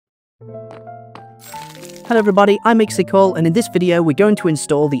Hello everybody, I'm Ixicol, and in this video we're going to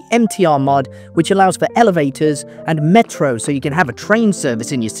install the MTR mod, which allows for elevators and metro, so you can have a train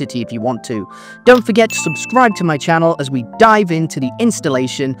service in your city if you want to. Don't forget to subscribe to my channel as we dive into the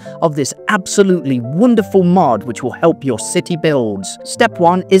installation of this absolutely wonderful mod which will help your city builds. Step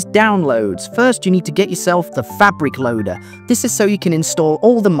 1 is downloads. First you need to get yourself the fabric loader. This is so you can install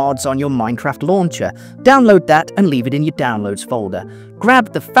all the mods on your Minecraft launcher. Download that and leave it in your downloads folder.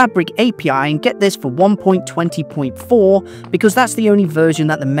 Grab the Fabric API and get this for 1.20.4 because that's the only version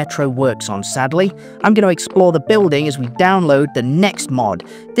that the Metro works on, sadly. I'm going to explore the building as we download the next mod.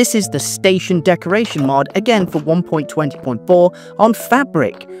 This is the Station Decoration mod, again for 1.20.4 on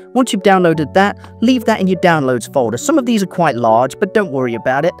Fabric. Once you've downloaded that, leave that in your downloads folder. Some of these are quite large, but don't worry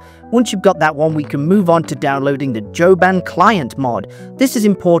about it. Once you've got that one, we can move on to downloading the Joban Client Mod. This is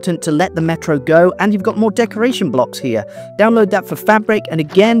important to let the Metro go, and you've got more decoration blocks here. Download that for Fabric, and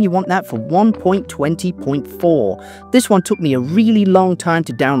again, you want that for 1.20.4. This one took me a really long time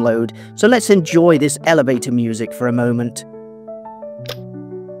to download, so let's enjoy this elevator music for a moment.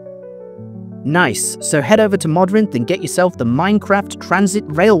 Nice, so head over to Modrinth and get yourself the Minecraft Transit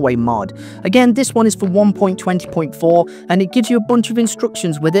Railway mod. Again, this one is for 1.20.4 and it gives you a bunch of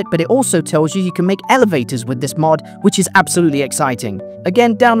instructions with it, but it also tells you can make elevators with this mod, which is absolutely exciting.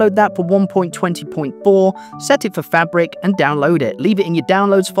 Again, download that for 1.20.4, set it for Fabric and download it. Leave it in your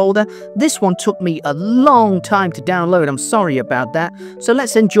downloads folder. This one took me a long time to download, I'm sorry about that. So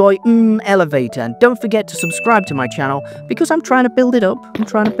let's enjoy elevator, and don't forget to subscribe to my channel because I'm trying to build it up. I'm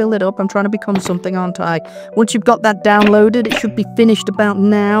trying to become something, aren't I? Once you've got that downloaded, it should be finished about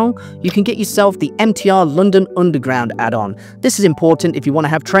now. You can get yourself the MTR London Underground Addon. This is important if you want to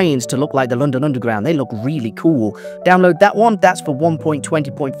have trains to look like the London Underground. They look really cool. Download that one. That's for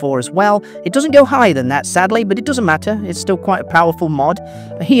 1.20.4 as well. It doesn't go higher than that, sadly, but it doesn't matter. It's still quite a powerful mod.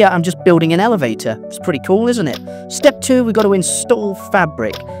 Here, I'm just building an elevator. It's pretty cool, isn't it? Step 2, we've got to install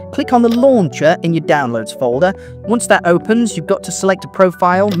Fabric. Click on the launcher in your downloads folder. Once that opens, you've got to select a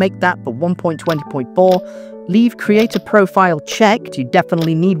profile, make that for 1.20.4. Leave create a profile checked. You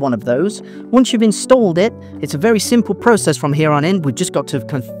definitely need one of those. Once you've installed it, it's a very simple process from here on in. We've just got to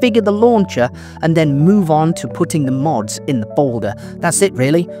configure the launcher and then move on to putting the mods in the folder. That's it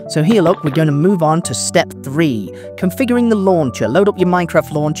really. So here look, we're going to move on to step 3. Configuring the launcher. Load up your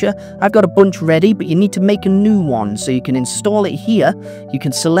Minecraft launcher. I've got a bunch ready, but you need to make a new one. So you can install it here. You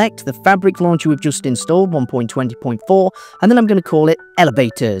can select the Fabric launcher we've just installed, 1.20.4, and then I'm going to call it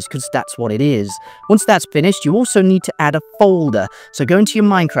elevators because that's what it is. Once that's finished, you also need to add a folder. So go into your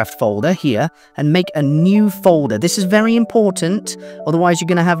Minecraft folder here and make a new folder. This is very important, otherwise you're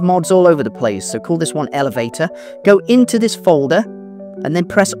going to have mods all over the place. So call this one elevator. Go into this folder and then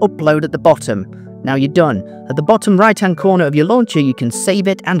press upload at the bottom. Now you're done. At the bottom right-hand corner of your launcher, you can save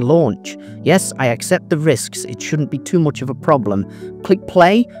it and launch. Yes, I accept the risks. It shouldn't be too much of a problem. Click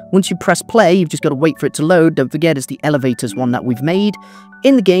play. Once you press play, you've just got to wait for it to load. Don't forget, it's the elevators one that we've made.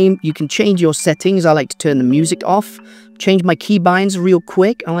 In the game, you can change your settings. I like to turn the music off. Change my keybinds real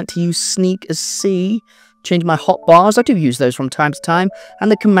quick. I like to use sneak as C. Change my hotbars. I do use those from time to time.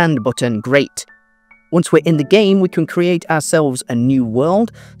 And the command button. Great. Once we're in the game, we can create ourselves a new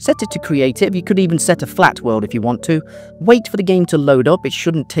world. Set it to creative. You could even set a flat world if you want to. Wait for the game to load up. It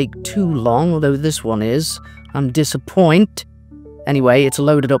shouldn't take too long, although this one is. I'm disappointed. Anyway, it's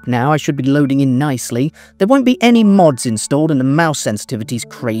loaded up now. I should be loading in nicely. There won't be any mods installed and the mouse sensitivity is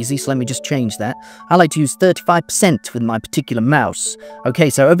crazy, so let me just change that. I like to use 35% with my particular mouse.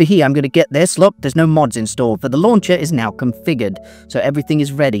 Okay, so over here I'm going to get this. Look, there's no mods installed, but the launcher is now configured. So everything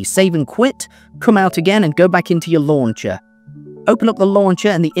is ready. Save and quit, come out again and go back into your launcher. Open up the launcher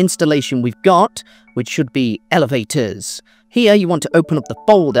and the installation we've got, which should be elevators. Here you want to open up the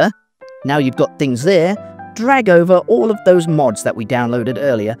folder. Now you've got things there. Drag over all of those mods that we downloaded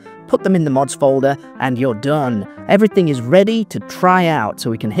earlier, put them in the mods folder, and you're done. Everything is ready to try out, so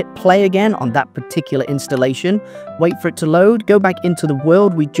we can hit play again on that particular installation. Wait for it to load, go back into the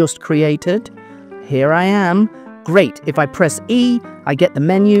world we just created. Here I am. Great, if I press E, I get the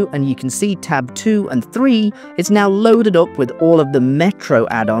menu, and you can see tab 2 and 3. It's now loaded up with all of the Metro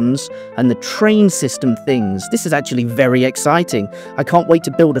add-ons and the train system things. This is actually very exciting. I can't wait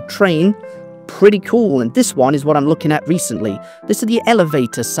to build a train. Pretty cool, and this one is what I'm looking at recently. This is the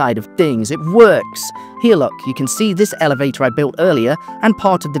elevator side of things. It works. Here look, you can see this elevator I built earlier and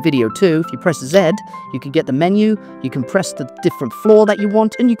part of the video too. If you press Z, you can get the menu, you can press the different floor that you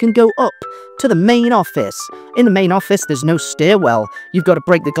want, and you can go up to the main office. In the main office there's no stairwell. You've got to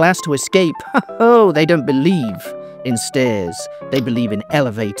break the glass to escape. Oh, they don't believe. in stairs. They believe in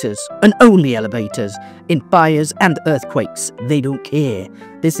elevators, and only elevators. In fires and earthquakes, they don't care.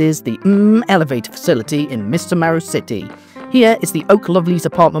 This is the elevator facility in Mr. Marrow City. Here is the Oak Lovely's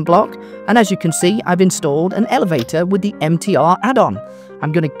apartment block, and as you can see, I've installed an elevator with the MTR add-on.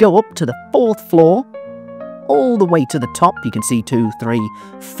 I'm going to go up to the 4th floor, all the way to the top. You can see 2, 3,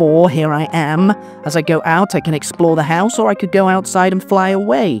 4. Here I am. As I go out, I can explore the house, or I could go outside and fly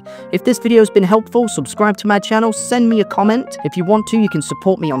away. If this video has been helpful, subscribe to my channel, send me a comment. If you want to, you can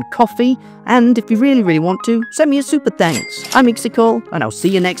support me on Ko-fi. And if you really want to, send me a super thanks. I'm Ixical, and I'll see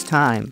you next time.